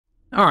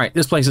Alright,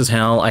 this place is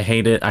hell. I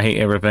hate it. I hate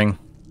everything.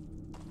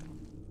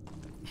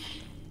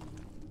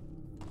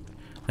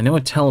 I know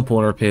a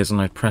teleporter appears when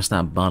I press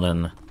that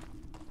button.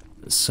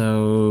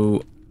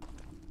 So...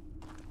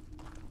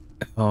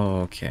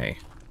 okay.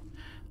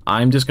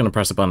 I'm just gonna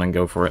press the button and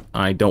go for it.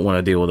 I don't want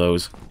to deal with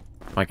those,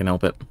 if I can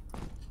help it.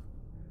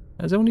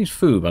 Does anyone need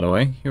food, by the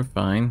way? You're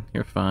fine.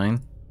 You're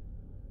fine.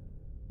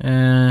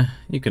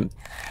 You can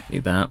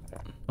eat that.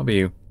 How about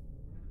you?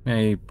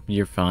 Yeah,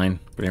 you're fine,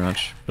 pretty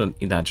much. But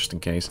eat that just in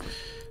case.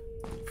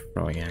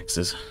 Throwing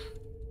axes.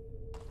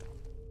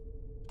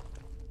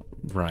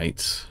 Right.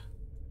 Let's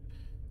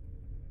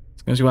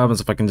go see what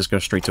happens if I can just go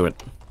straight to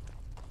it.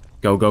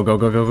 Go, go, go,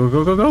 go, go, go,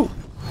 go, go, go!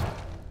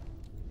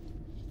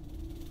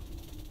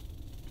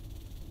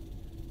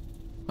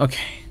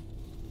 Okay.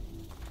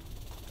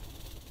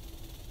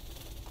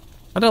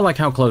 I don't like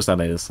how close that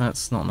is.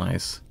 That's not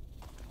nice.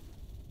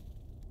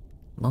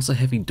 Lots of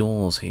heavy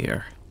doors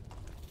here.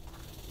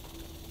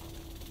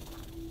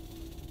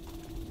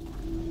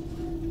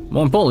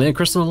 More importantly, a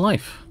crystal of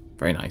life.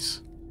 Very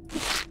nice.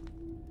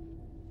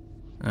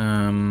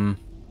 Where'd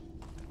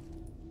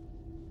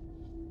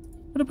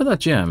I put that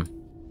gem?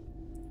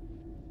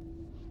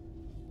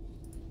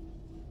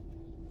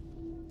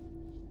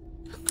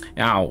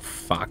 Oh,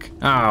 fuck.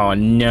 Oh,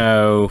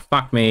 no.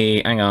 Fuck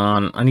me. Hang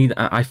on.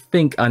 I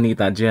think I need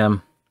that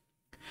gem.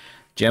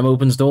 Gem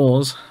opens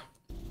doors.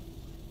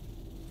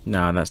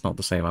 No, that's not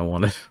the save I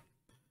wanted.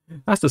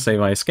 That's the save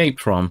I escaped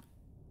from.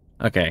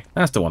 Okay,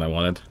 that's the one I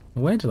wanted.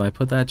 Where did I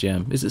put that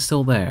gem? Is it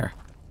still there?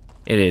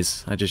 It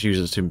is. I just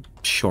used it to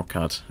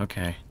shortcut.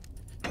 Okay.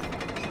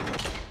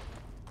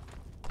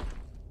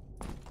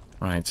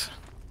 Right.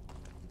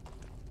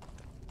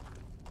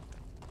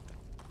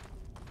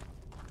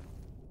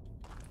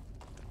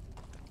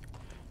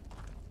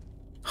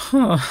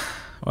 Huh.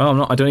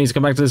 Well, I don't need to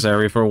come back to this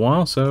area for a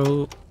while,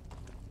 so...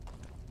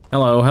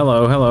 Hello,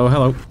 hello, hello,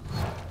 hello.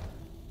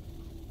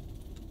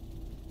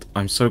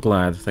 I'm so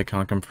glad they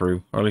can't come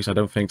through. Or at least I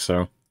don't think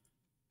so.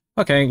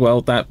 Okay,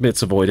 well, that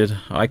bit's avoided.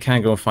 I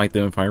can go and fight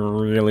them if I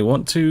really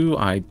want to.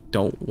 I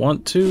don't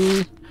want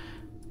to.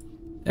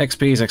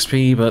 XP is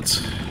XP, but...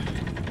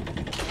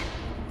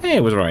 Hey,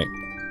 it was right.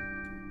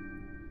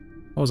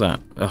 What was that?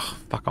 Ugh,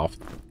 fuck off.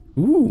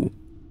 Ooh.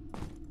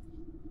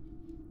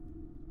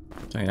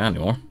 Don't say that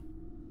anymore.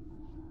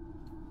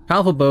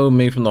 Powerful bow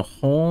made from the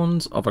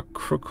horns of a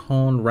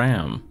crookhorn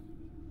ram.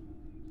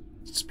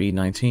 Speed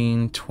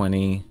 19,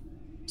 20...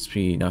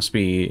 Speed, no,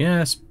 speed,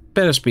 yeah,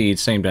 better speed,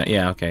 same,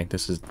 yeah, okay,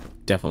 this is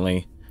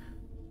definitely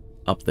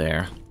up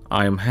there.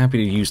 I am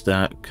happy to use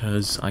that,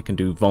 because I can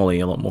do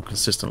volley a lot more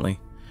consistently.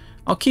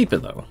 I'll keep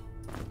it, though.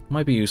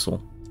 Might be useful.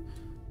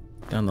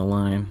 Down the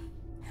line.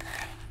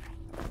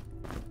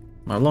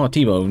 A lot of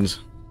T-bones.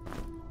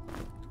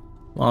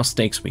 A lot of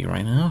steaks me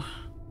right now.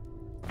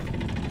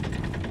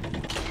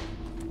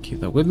 Keep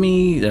that with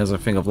me. There's a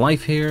thing of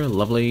life here,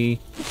 lovely.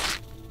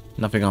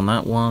 Nothing on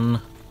that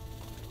one.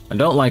 I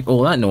don't like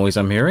all that noise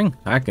I'm hearing.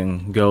 That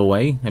can go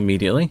away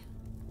immediately.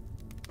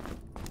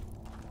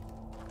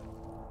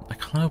 I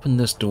can't open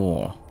this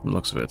door, from the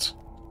looks of it.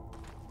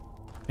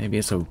 Maybe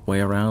it's a way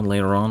around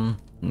later on.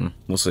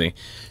 We'll see.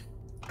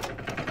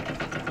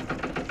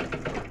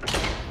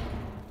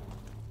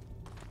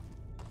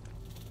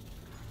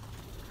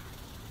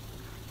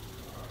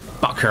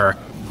 Fuck her.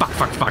 Fuck,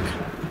 fuck, fuck.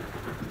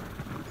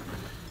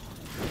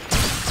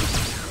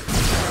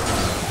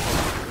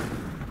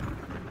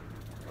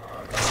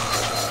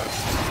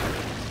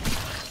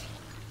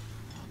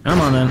 Come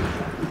on then.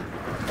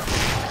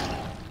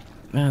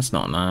 That's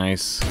not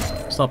nice.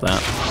 Stop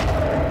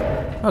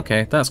that.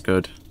 Okay, that's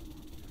good.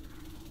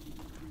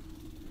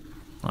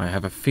 I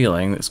have a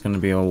feeling it's going to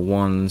be a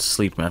one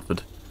sleep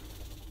method.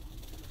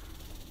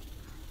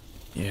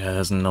 Yeah,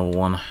 there's another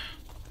one.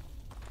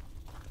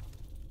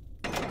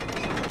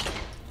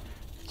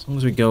 As long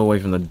as we go away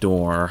from the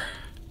door.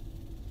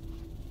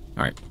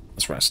 Alright,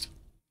 let's rest.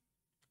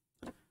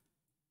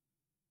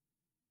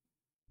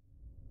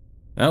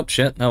 Oh,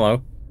 shit,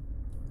 hello.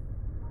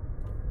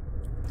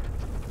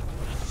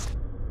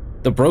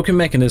 The broken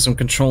mechanism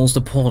controls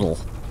the portal.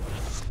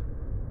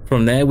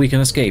 From there we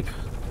can escape.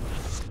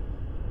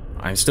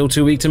 I'm still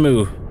too weak to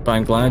move, but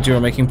I'm glad you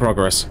are making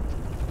progress.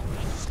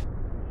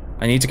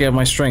 I need to get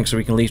my strength so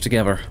we can leave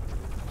together.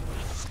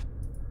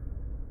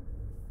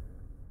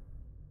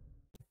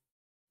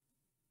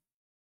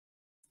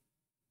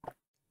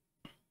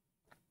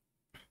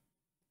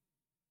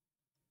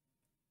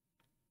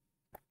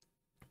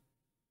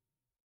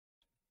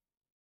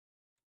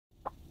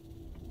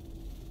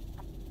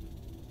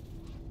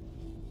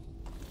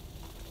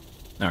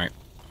 Alright.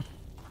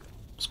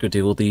 Let's go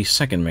deal with the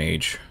second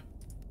mage.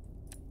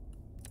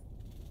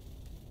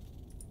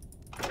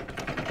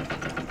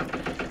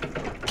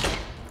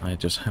 I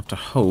just have to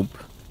hope...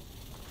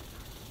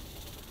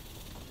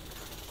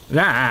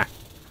 Ah!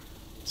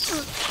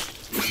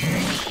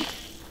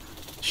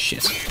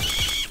 Shit.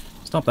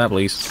 Stop that,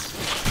 please.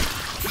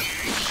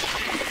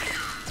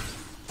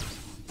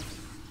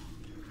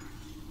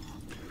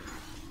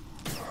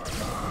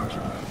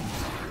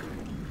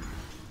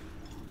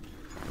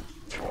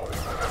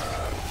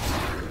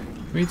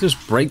 Can we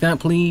just break that,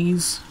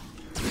 please?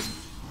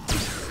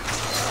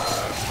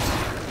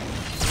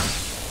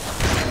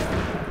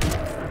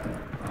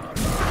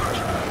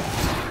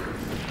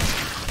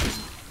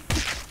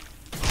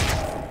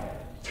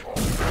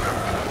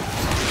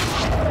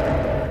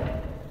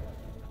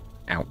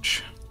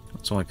 Ouch.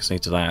 That's all I can say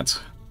to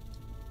that.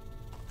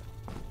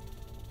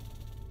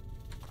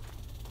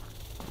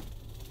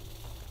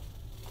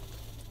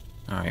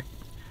 Alright.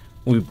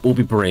 We'll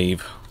be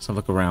brave. Let's have a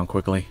look around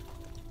quickly.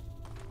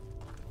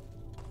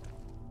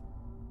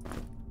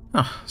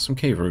 Ah, some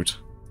cave root.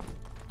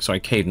 Sorry,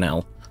 cave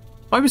knell.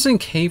 Have I been saying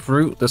cave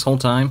root this whole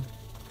time?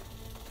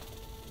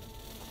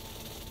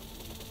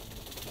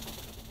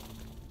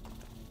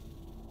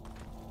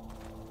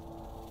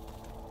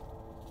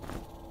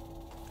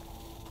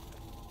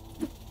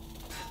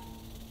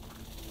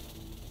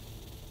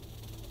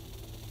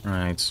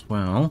 Right,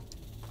 well...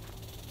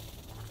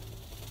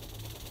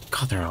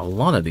 God, there are a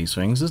lot of these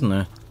things, isn't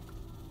there?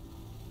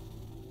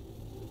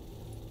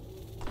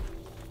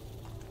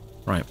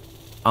 Right.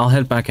 I'll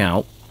head back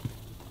out.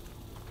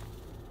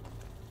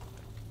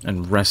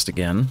 And rest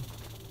again.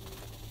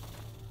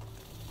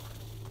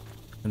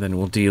 And then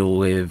we'll deal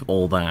with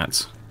all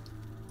that.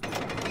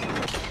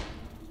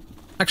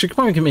 Actually,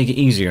 probably can make it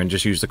easier and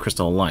just use the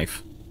Crystal of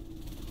Life.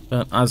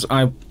 But as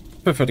I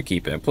prefer to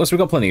keep it. Plus, we've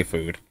got plenty of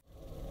food.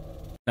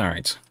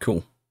 Alright,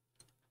 cool.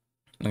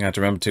 I'm gonna have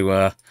to remember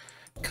to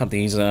cut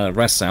these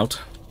rests out.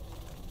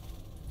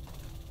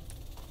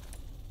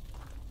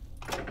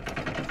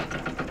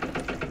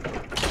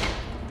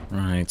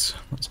 Right,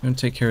 let's go and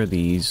take care of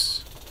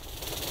these.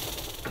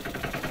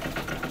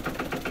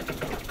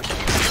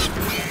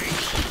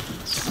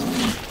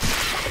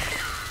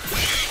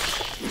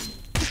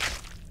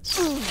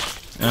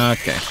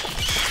 Okay.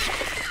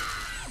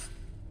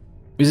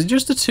 Is it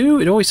just the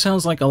two? It always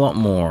sounds like a lot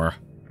more.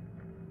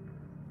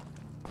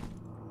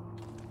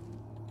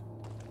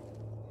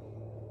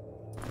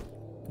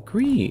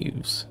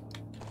 Greaves.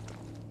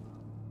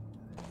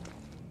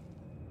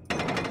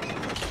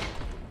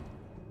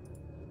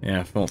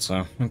 Yeah, I thought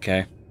so.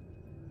 Okay.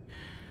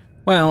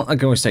 Well, I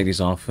can always take these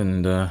off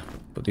and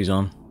put these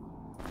on.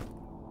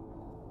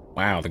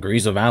 Wow, the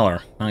Greaves of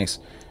Valor. Nice.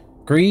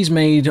 Greaves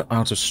made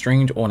out of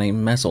strange ornate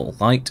metal.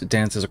 Light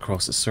dances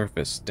across its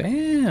surface.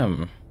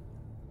 Damn.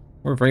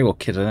 We're very well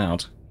kitted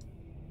out.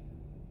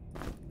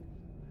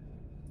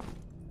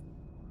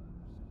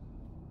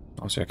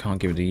 Obviously, I can't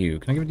give it to you.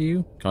 Can I give it to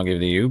you? Can't give it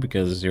to you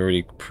because you're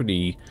already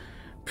pretty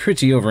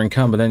over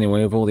encumbered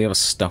anyway with all the other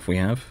stuff we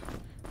have.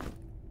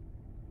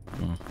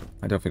 Oh,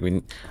 I don't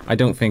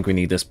think we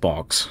need this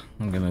box.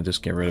 I'm gonna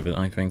just get rid of it,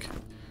 I think.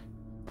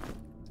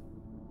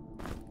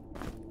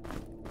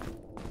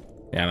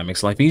 Yeah, that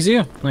makes life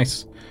easier.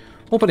 Nice.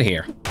 We'll put it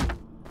here.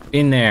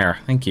 In there.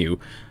 Thank you.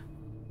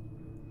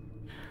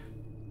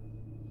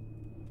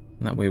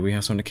 And that way we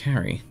have something to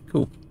carry.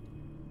 Cool.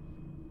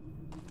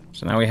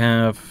 So now we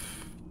have...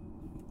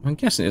 I'm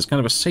guessing it's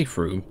kind of a safe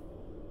room.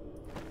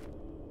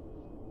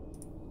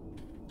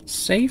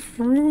 Safe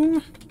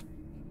room?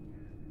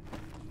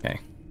 Okay.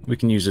 We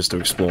can use this to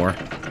explore.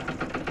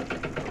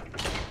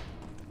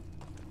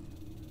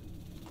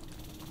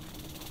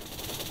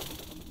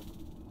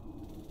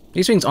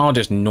 These things are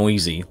just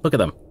noisy. Look at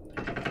them.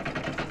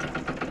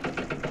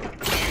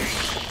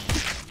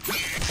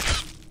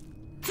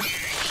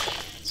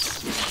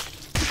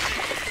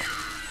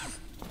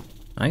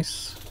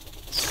 Nice.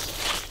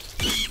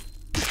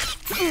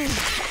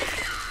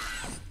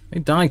 They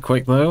die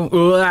quick, though.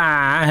 Ooh,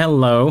 ah,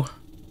 hello.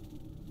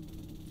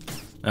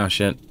 Oh,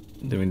 shit.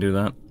 Didn't we do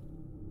that?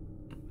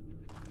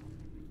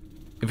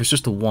 If it's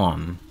just the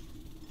one...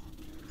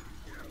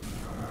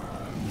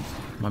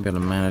 might be able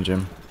to manage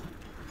him.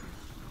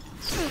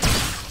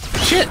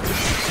 Shit!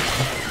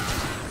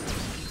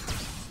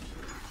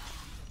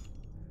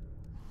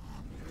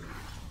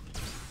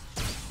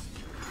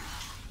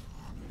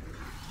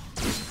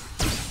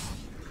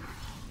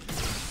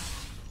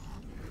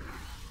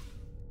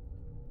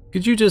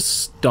 Could you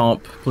just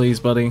stop, please,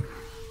 buddy?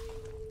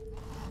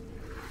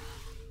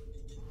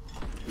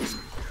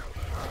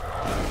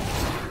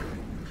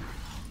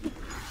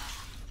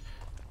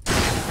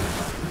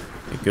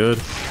 Okay,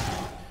 good.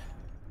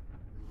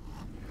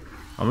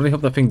 I really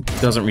hope that thing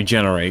doesn't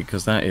regenerate,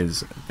 because that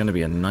is going to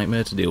be a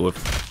nightmare to deal with.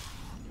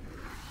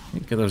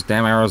 Get those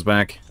damn arrows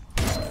back.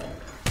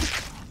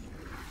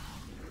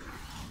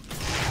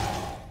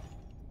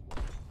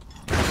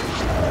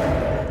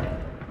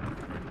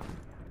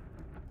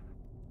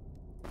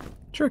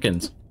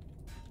 Shurikens.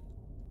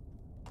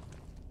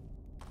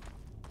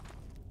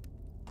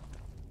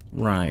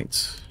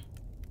 Right.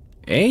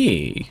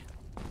 Hey!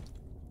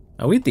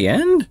 Are we at the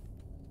end?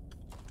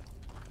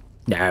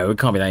 No, it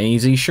can't be that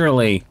easy,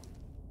 surely.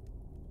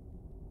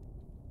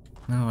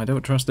 No, I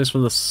don't trust this for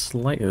the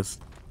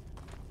slightest.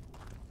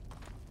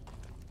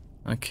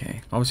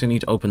 Okay, obviously I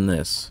need to open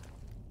this.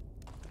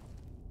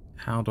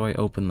 How do I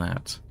open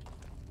that?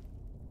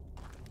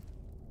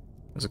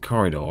 There's a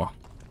corridor.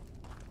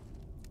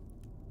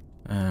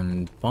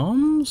 And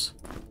bombs?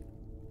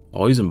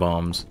 Poison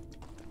bombs.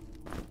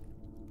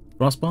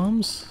 Frost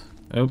bombs?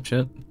 Oh,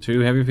 shit. Too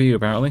heavy for you,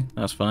 apparently.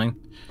 That's fine.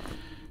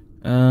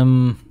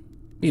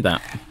 Eat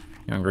that.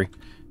 You're hungry.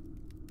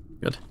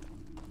 Good.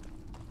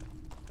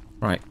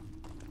 Right.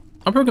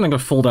 I'm probably gonna go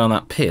fall down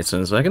that pit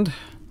in a second.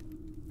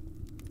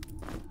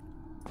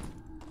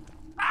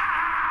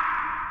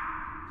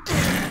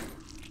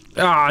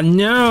 Ah,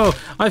 no!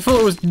 I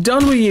thought it was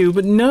done with you,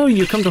 but no,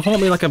 you come to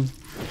haunt me like a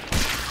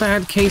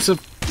bad case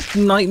of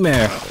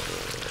nightmare.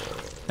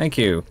 Thank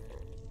you.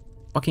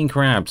 Fucking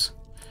crabs.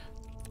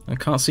 I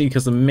can't see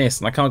because of the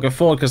mist, and I can't go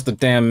forward because of the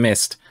damn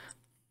mist.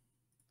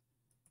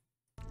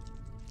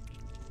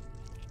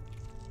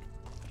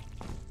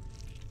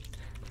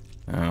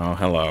 Oh,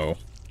 hello.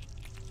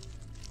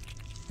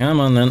 Come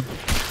on, then.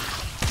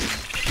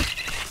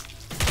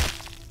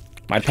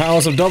 My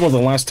powers have doubled the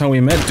last time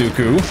we met,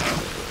 Dooku.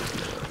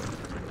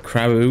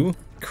 Craboo?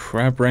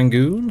 Crab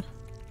Rangoon?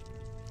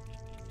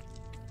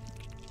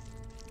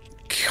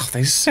 God,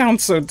 they sound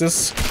so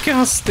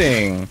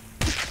disgusting!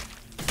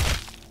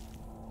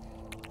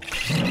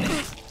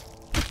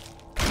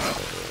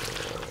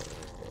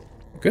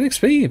 Good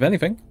XP, if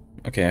anything.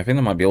 Okay, I think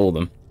that might be all of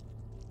them.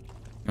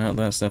 No,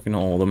 that's definitely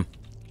not all of them.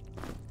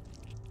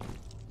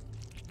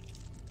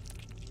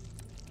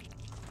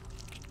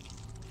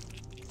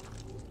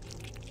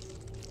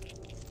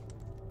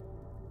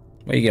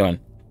 Where you going?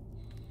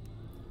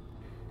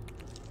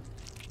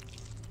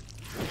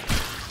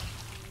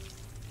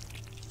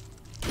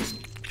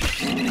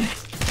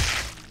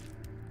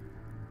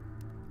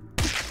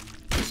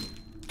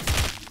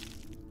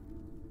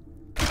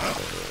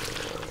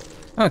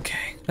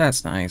 Okay,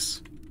 that's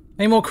nice.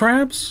 Any more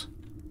crabs?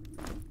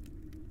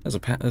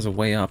 There's a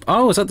way up.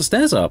 Oh, is that the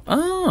stairs up?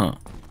 Ah,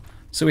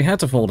 so we had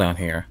to fall down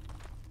here.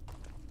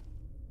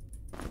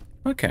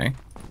 Okay.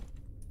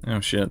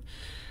 Oh shit.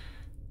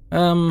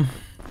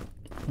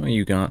 What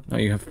you got? Oh,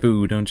 you have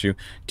food, don't you?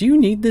 Do you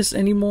need this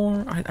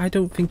anymore? I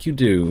don't think you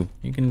do.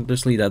 You can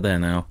just leave that there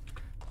now.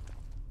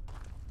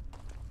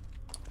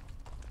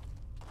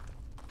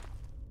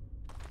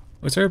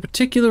 Was there a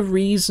particular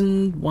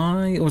reason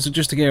why? Or was it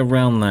just to get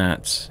around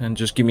that and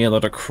just give me a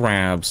lot of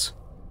crabs?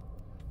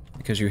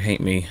 Because you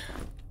hate me.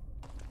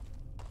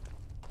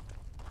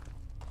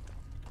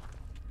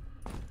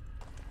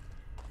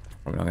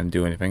 Probably not going to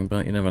do anything,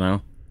 but you never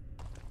know.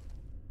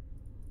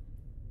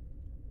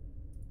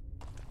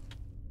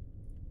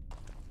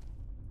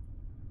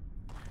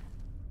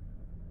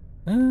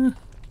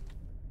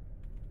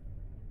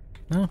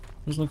 No,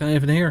 just look at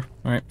anything here.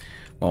 Alright.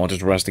 Well, I'll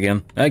just rest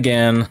again.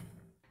 Again!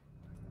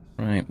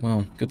 Right,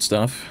 well, good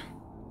stuff.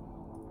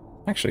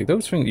 Actually,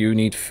 those think you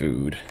need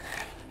food.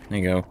 There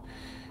you go.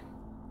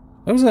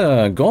 Those,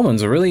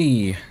 Gormons are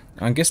really...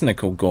 I'm guessing they're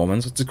called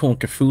Gormons. It's called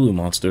Cthulhu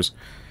monsters.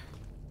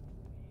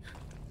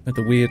 With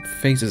the weird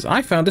faces.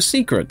 I found a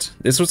secret!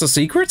 This was a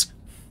secret?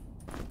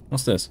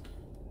 What's this?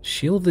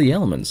 Shield of the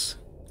Elements.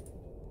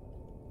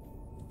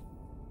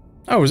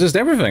 Oh, resist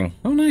everything!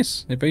 Oh,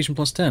 nice. Evasion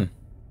plus 10.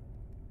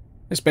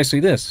 It's basically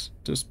this.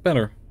 Just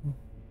better.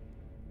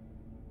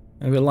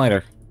 And a bit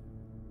lighter.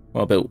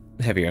 Well, a bit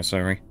heavier,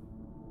 sorry.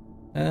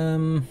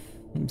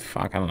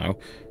 Fuck, I don't know.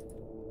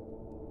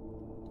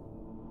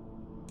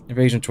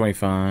 Evasion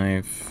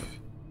 25.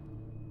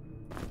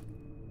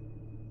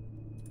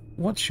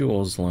 What's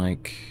yours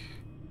like?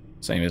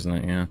 Same, isn't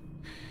it? Yeah.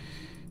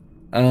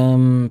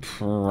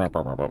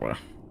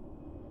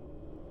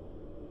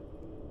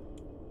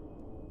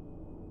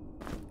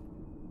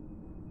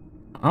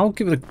 I'll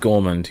give it a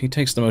Gormand. He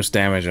takes the most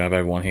damage out of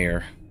everyone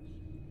here.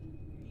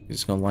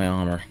 He's got light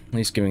armor. At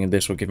least giving him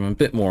this will give him a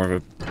bit more of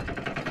a...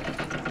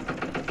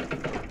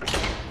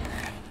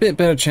 bit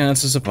better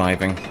chance of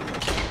surviving.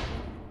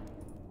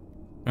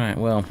 Alright,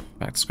 well,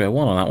 back to square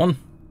one on that one.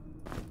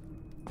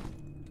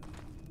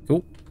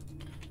 Cool.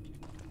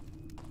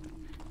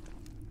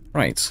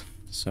 Right,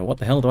 so what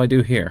the hell do I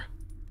do here?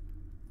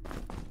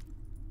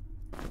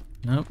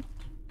 Nope.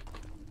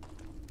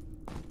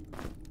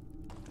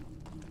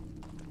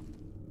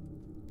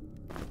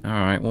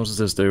 Alright, what does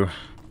this do?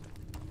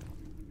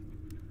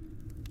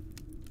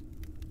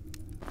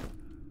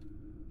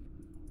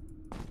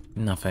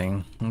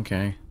 Nothing.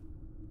 Okay.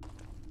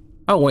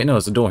 Oh, wait, no,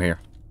 there's a door here.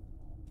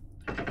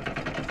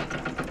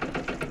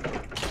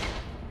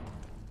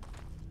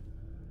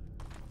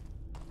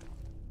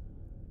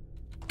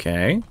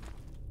 Okay.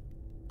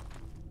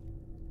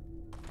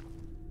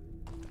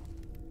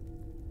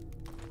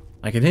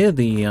 I can hear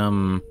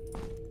the,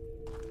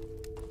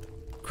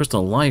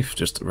 Crystal Life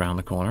just around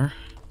the corner.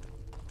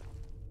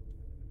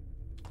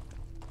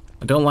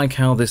 I don't like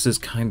how this is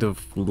kind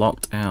of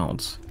locked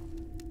out.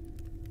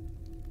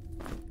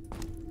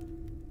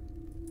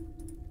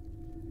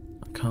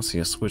 I can't see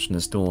a switch in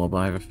this door, but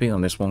I have a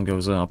feeling this one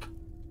goes up.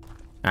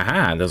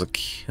 Aha! There's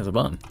a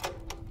button.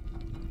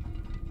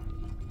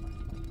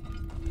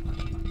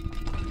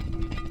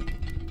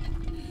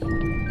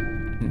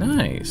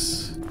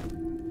 Nice.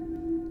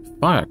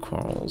 Fire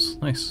quarrels.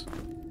 Nice.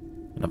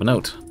 Another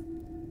note.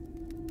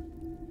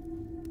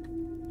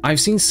 I've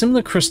seen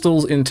similar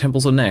crystals in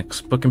Temples of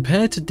Nex, but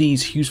compared to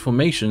these huge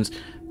formations,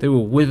 they were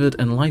withered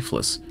and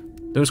lifeless.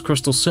 Those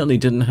crystals certainly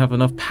didn't have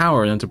enough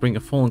power in them to bring a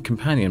fallen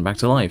companion back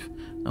to life.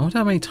 I wonder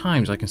how many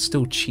times I can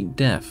still cheat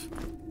death.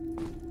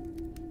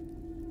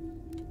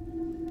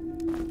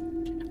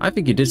 I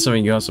think you did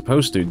something you weren't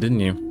supposed to,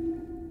 didn't you?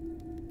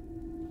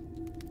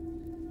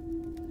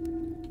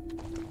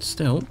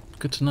 Still,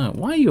 good to know.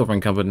 Why are you over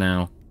encumbered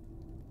now?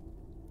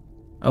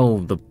 Oh,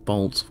 the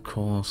bolts, of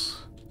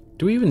course.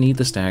 Do we even need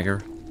the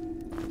stagger?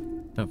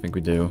 Don't think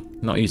we do.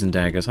 Not using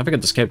daggers. I think I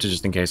just kept it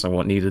just in case I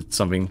needed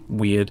something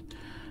weird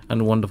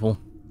and wonderful.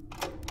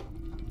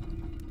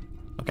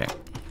 Okay.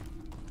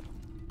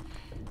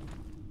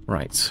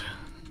 Right.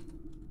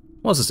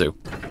 What's this do?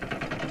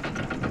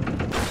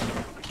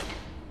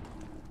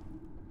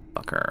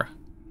 Fucker.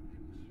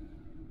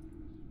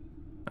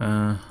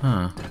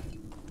 Uh-huh.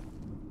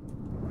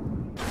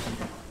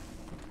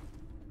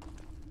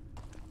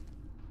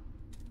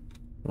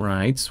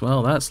 Right,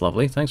 well, that's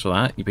lovely. Thanks for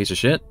that, you piece of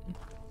shit.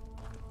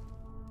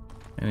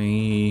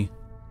 Any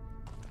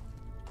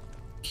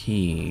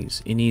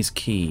keys? It needs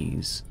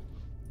keys.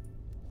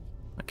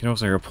 I can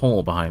also hear a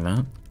pole behind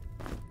that.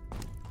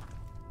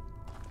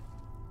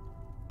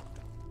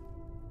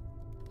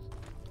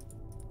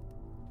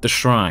 The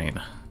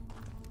shrine.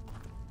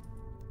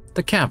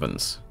 The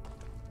caverns.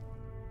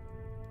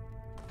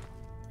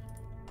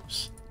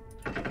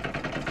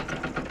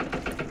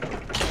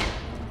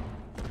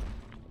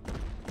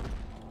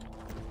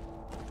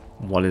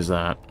 What is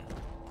that?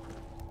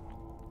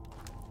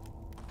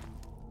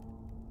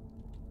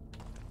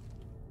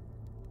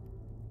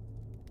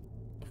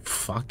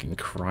 Fucking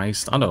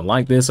Christ. I don't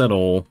like this at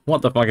all.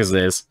 What the fuck is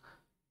this?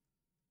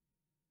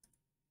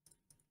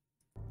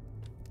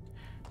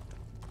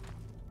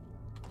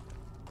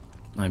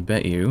 I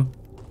bet you,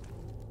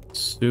 as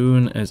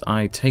soon as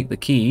I take the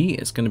key,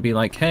 it's gonna be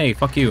like, hey,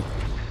 fuck you.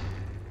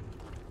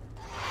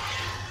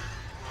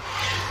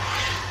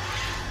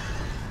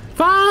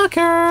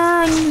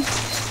 Fucker!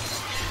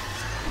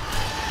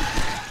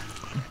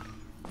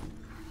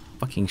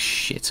 Fucking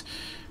shit.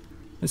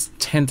 There's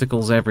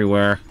tentacles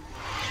everywhere.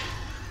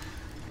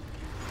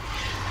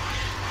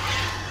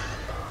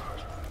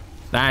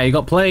 Ah, you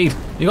got played!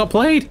 You got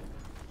played!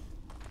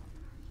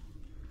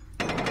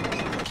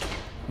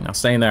 Now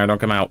stay in there, don't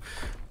come out.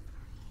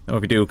 Or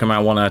if you do, come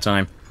out one at a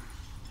time.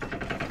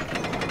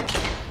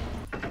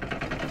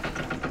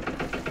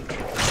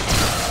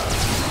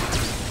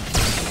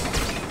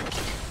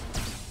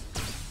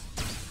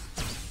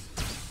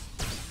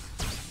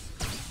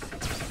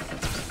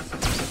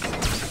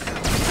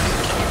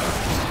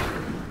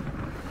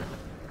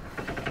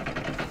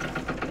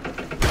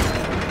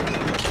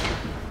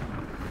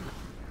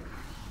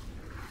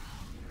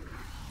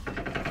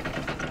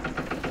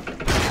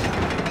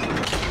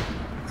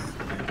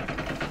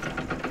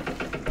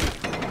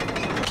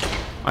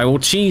 I will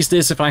cheese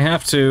this if I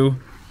have to.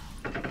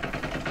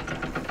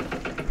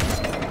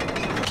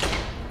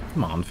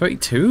 Come on,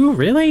 32?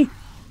 Really?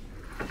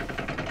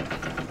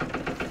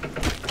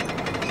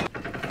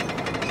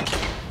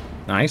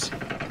 Nice.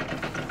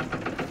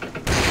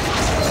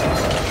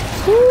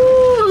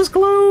 Ooh, that was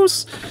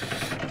close!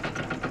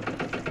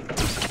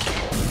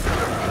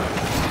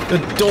 The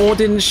door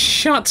didn't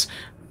shut!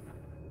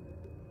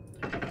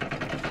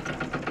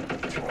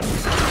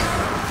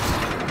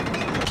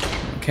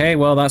 Okay,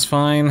 well, that's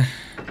fine.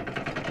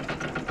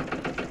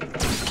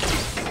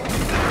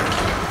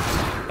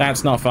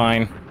 That's not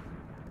fine.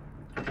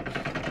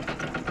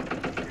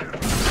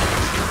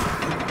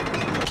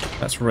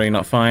 That's really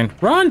not fine.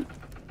 Run!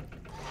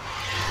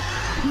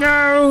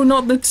 No,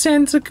 not the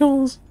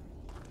tentacles!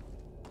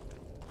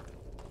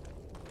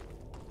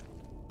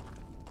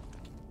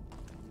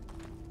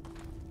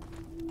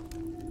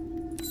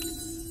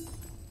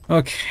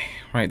 Okay,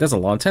 right, there's a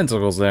lot of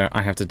tentacles there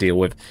I have to deal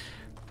with.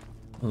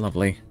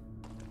 Lovely.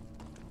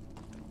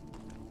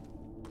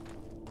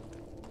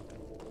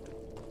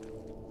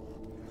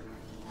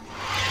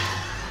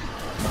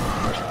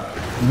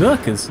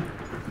 Look,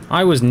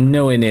 I was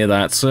nowhere near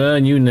that, sir,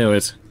 and you knew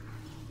it.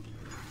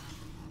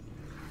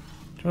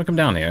 Do you want to come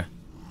down here?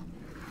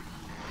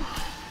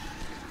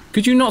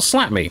 Could you not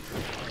slap me?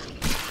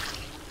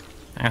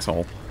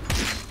 Asshole.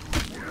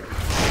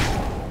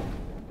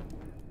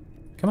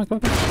 Come on, come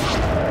on, come on.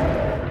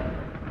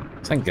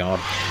 Thank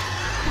God.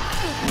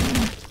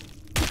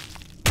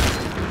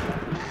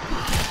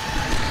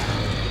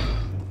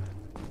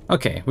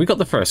 Okay, we got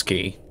the first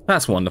key.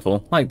 That's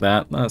wonderful. Like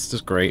that. That's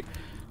just great.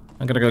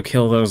 I'm gonna go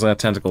kill those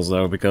tentacles,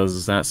 though,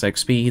 because that's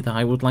XP that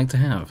I would like to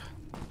have.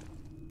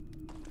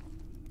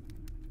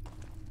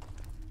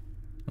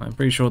 I'm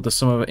pretty sure there's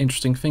some other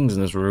interesting things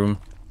in this room.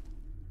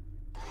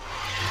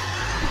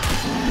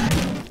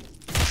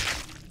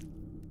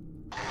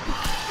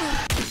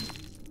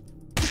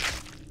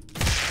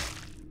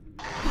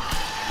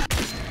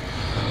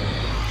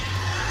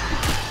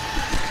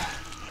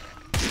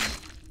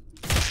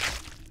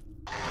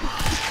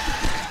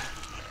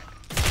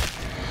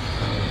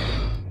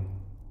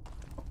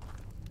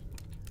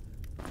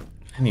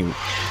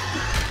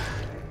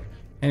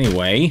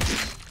 Anyway.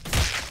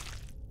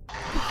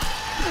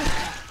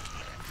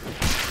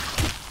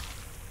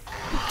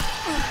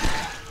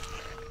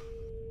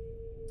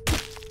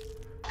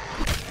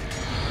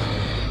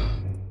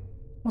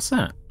 What's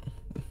that?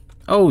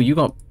 Oh, you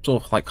got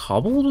sort of like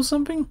hobbled or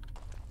something?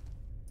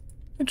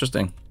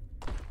 Interesting.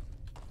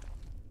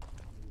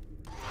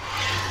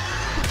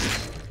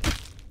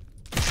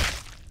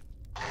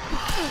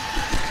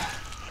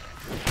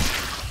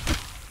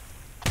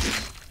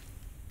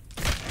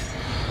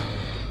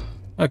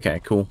 Okay,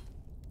 cool.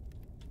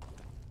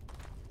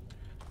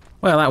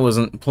 Well, that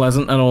wasn't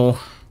pleasant at all.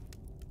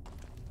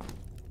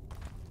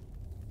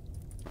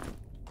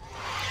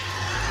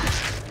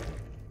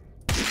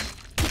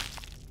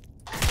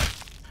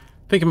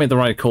 I think I made the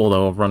right call,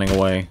 though, of running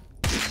away.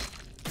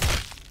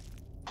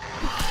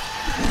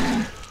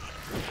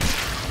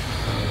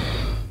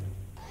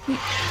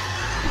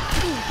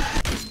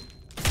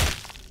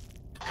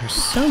 There's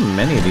so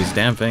many of these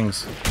damn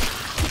things.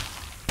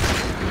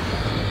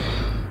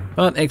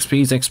 But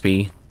XP's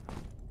XP.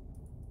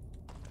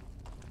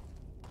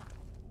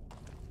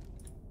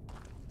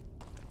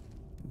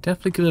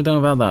 Definitely could have done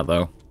without that,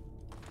 though.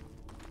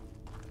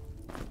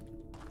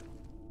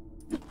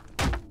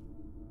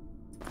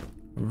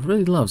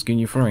 Really loves giving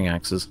you throwing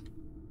axes.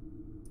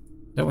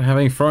 Don't have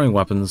any throwing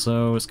weapons,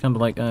 so it's kind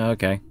of like,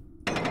 okay.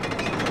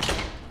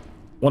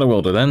 What I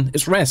will do then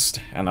is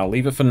rest, and I'll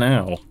leave it for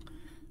now.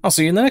 I'll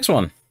see you in the next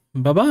one.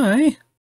 Bye-bye.